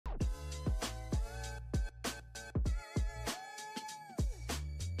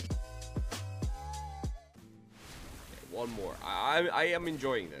One more. I am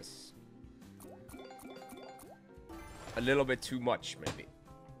enjoying this. A little bit too much, maybe.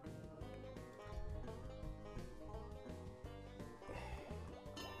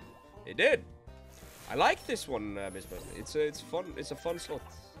 It did. I like this one, Miss President. It's fun. It's a fun slot.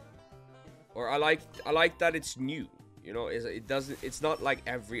 Or I like that it's new. You know, it's not like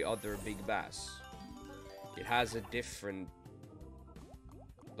every other big bass. It has a different,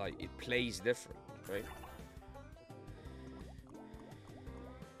 like, it plays different, right?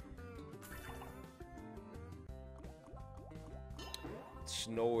 It's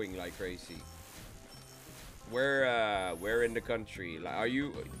snowing like crazy. Where in the country? Like,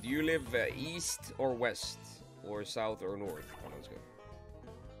 do you live east or west or south or north? Oh, let's go.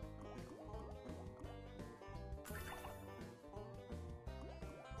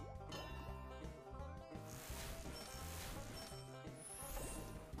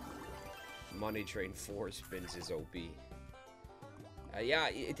 Money Train 4 spins is OP. Yeah,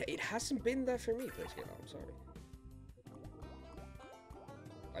 it hasn't been that for me, please get out. I'm sorry.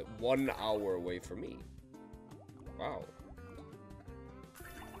 Like 1 hour away from me. Wow.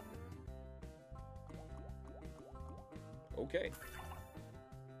 Okay.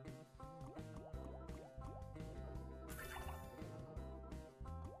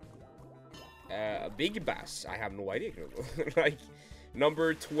 A big bass. I have no idea. Like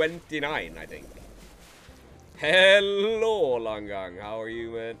number 29, I think. Hello, Langang. How are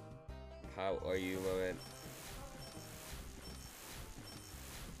you, man? How are you, my man?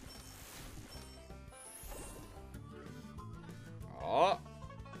 Ah,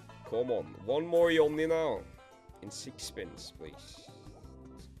 come on. One more Johnny now. In 6 spins, please.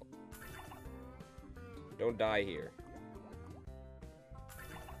 Don't die here.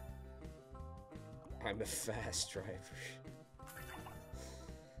 I'm a fast driver.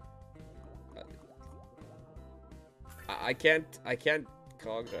 I can't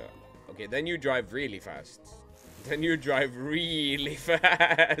cog that. Okay, then you drive really fast. Then you drive really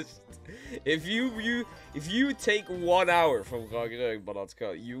fast. If you take 1 hour from Kragerø,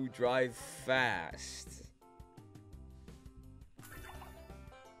 Banatska, you drive fast.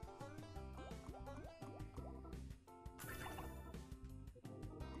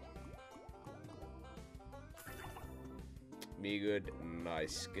 Me good,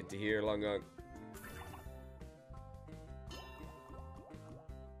 nice, good to hear, Langang.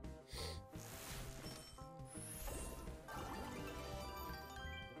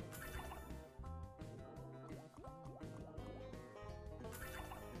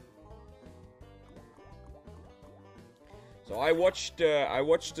 So I watched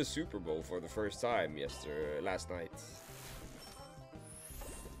the Super Bowl for the first time last night.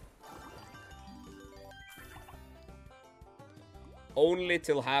 Only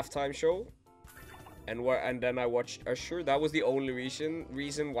till halftime show, and then I watched Usher. That was the only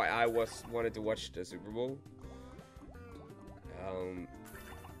reason why I wanted to watch the Super Bowl.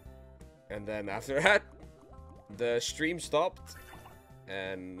 And then after that, the stream stopped,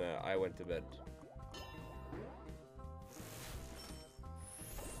 and I went to bed.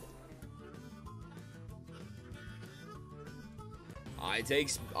 It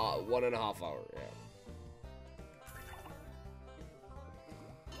takes 1.5 hours. Yeah.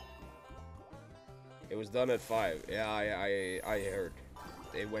 It was done at 5. Yeah, I heard.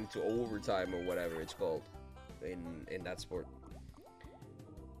 They went to overtime or whatever it's called in that sport.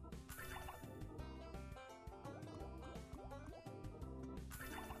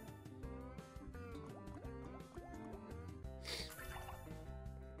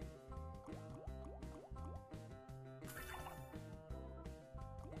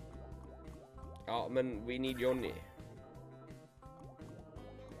 Oh man, we need Johnny.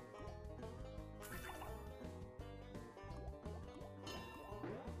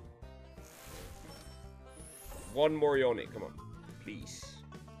 One more Johnny, come on, please.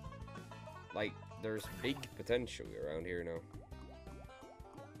 Like, there's big potential around here now.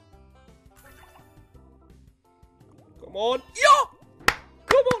 Come on, yeah!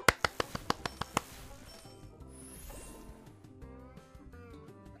 Come on!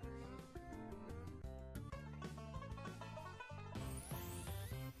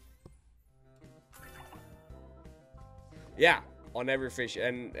 Yeah, on every fish,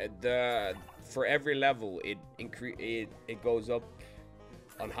 and for every level it goes up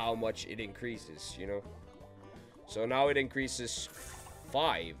on how much it increases, you know. So now it increases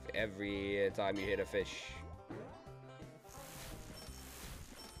 5 every time you hit a fish.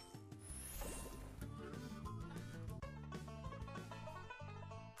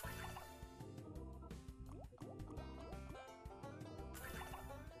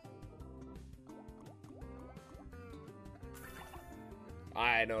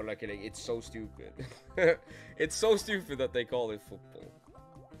 I know, like it's so stupid. It's so stupid that they call it football.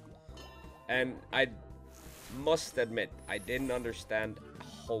 And I must admit, I didn't understand a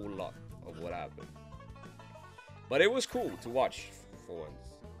whole lot of what happened. But it was cool to watch for once.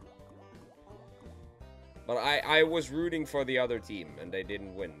 But I was rooting for the other team, and they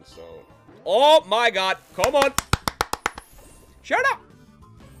didn't win, so... Oh my god! Come on! Shut up!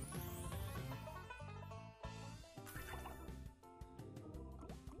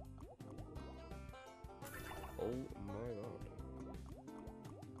 Oh my god.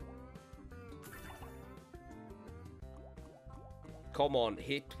 Come on,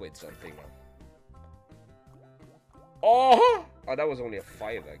 hit with something now. Oh! Oh, that was only a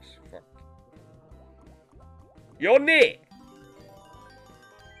 5x. Fuck. Johnny!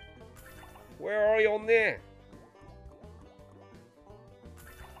 Where are you, Johnny?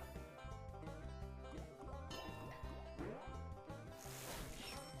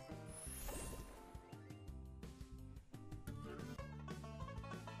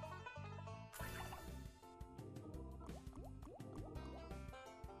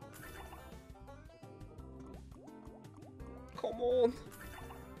 Come on.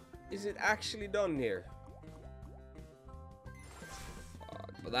 Is it actually done here?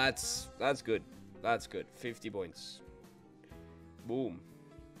 But that's good. That's good. 50 points. Boom.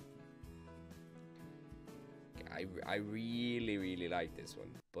 I really like this one,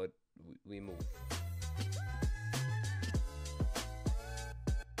 but we move.